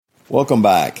Welcome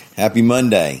back. Happy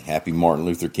Monday. Happy Martin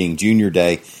Luther King Jr.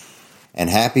 Day. And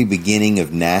happy beginning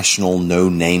of National No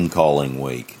Name Calling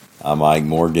Week. I'm Mike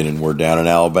Morgan, and we're down in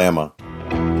Alabama.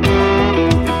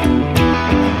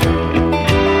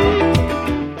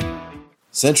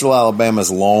 Central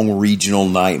Alabama's long regional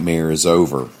nightmare is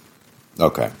over.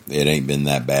 Okay, it ain't been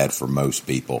that bad for most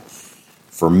people.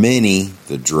 For many,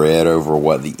 the dread over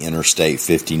what the Interstate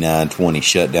 5920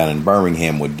 shutdown in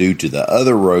Birmingham would do to the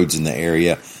other roads in the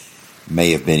area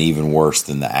may have been even worse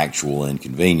than the actual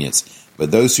inconvenience.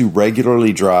 But those who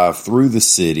regularly drive through the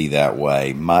city that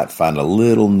way might find a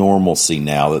little normalcy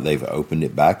now that they've opened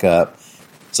it back up.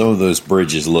 Some of those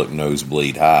bridges look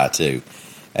nosebleed high, too.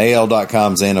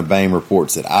 AL.com's Anna Bain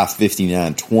reports that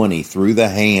I-5920 through the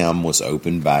Ham was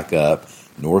opened back up,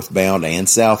 northbound and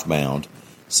southbound,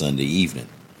 Sunday evening.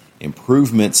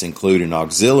 Improvements include an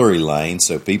auxiliary lane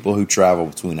so people who travel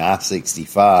between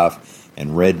I-65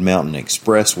 and Red Mountain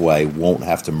Expressway won't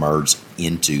have to merge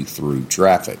into through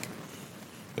traffic.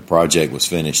 The project was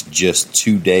finished just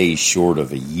 2 days short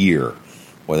of a year.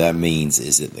 What that means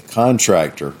is that the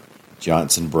contractor,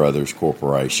 Johnson Brothers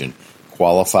Corporation,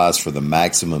 qualifies for the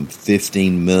maximum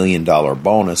 $15 million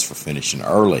bonus for finishing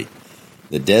early.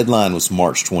 The deadline was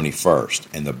March 21st,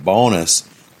 and the bonus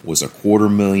was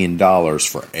 $250,000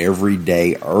 for every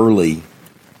day early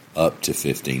up to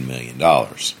 $15 million.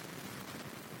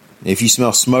 If you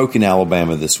smell smoke in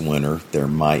Alabama this winter, there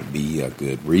might be a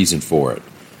good reason for it.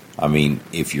 I mean,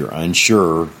 if you're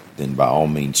unsure, then by all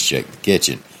means check the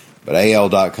kitchen. But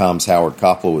AL.com's Howard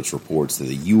Koplowitz reports that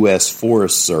the U.S.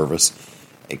 Forest Service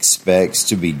expects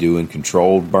to be doing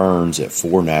controlled burns at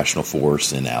 4 national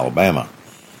forests in Alabama.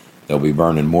 They'll be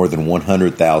burning more than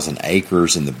 100,000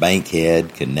 acres in the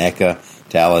Bankhead, Conecuh,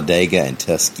 Talladega, and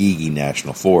Tuskegee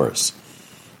National Forests.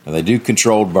 Now, they do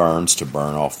controlled burns to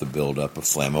burn off the buildup of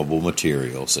flammable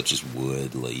materials such as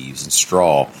wood, leaves, and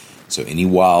straw, so any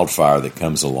wildfire that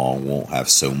comes along won't have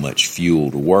so much fuel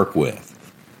to work with.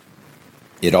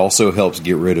 It also helps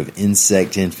get rid of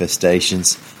insect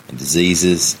infestations and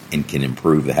diseases and can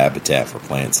improve the habitat for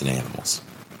plants and animals.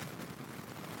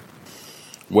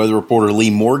 Weather reporter Lee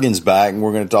Morgan's back, and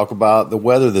we're going to talk about the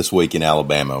weather this week in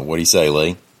Alabama. What do you say,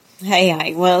 Lee?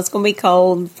 Hey, well, it's going to be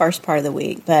cold the first part of the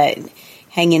week, but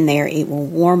hang in there. It will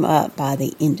warm up by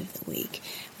the end of the week.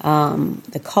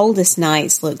 The coldest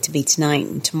nights look to be tonight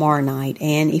and tomorrow night,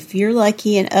 and if you're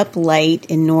lucky and up late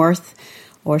in North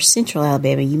or Central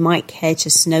Alabama, you might catch a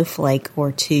snowflake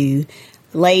or two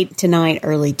late tonight,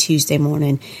 early Tuesday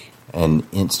morning. An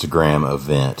Instagram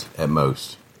event at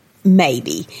most.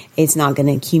 Maybe. It's not going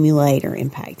to accumulate or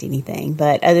impact anything.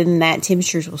 But other than that,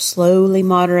 temperatures will slowly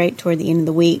moderate toward the end of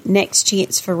the week. Next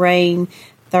chance for rain,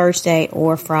 Thursday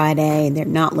or Friday. They're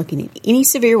not looking at any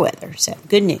severe weather. So,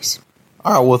 good news.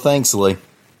 All right. Well, thanks, Lee.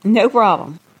 No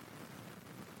problem.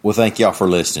 Well, thank y'all for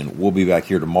listening. We'll be back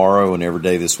here tomorrow and every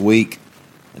day this week.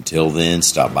 Until then,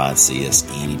 stop by and see us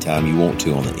anytime you want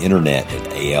to on the internet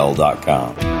at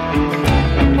AL.com.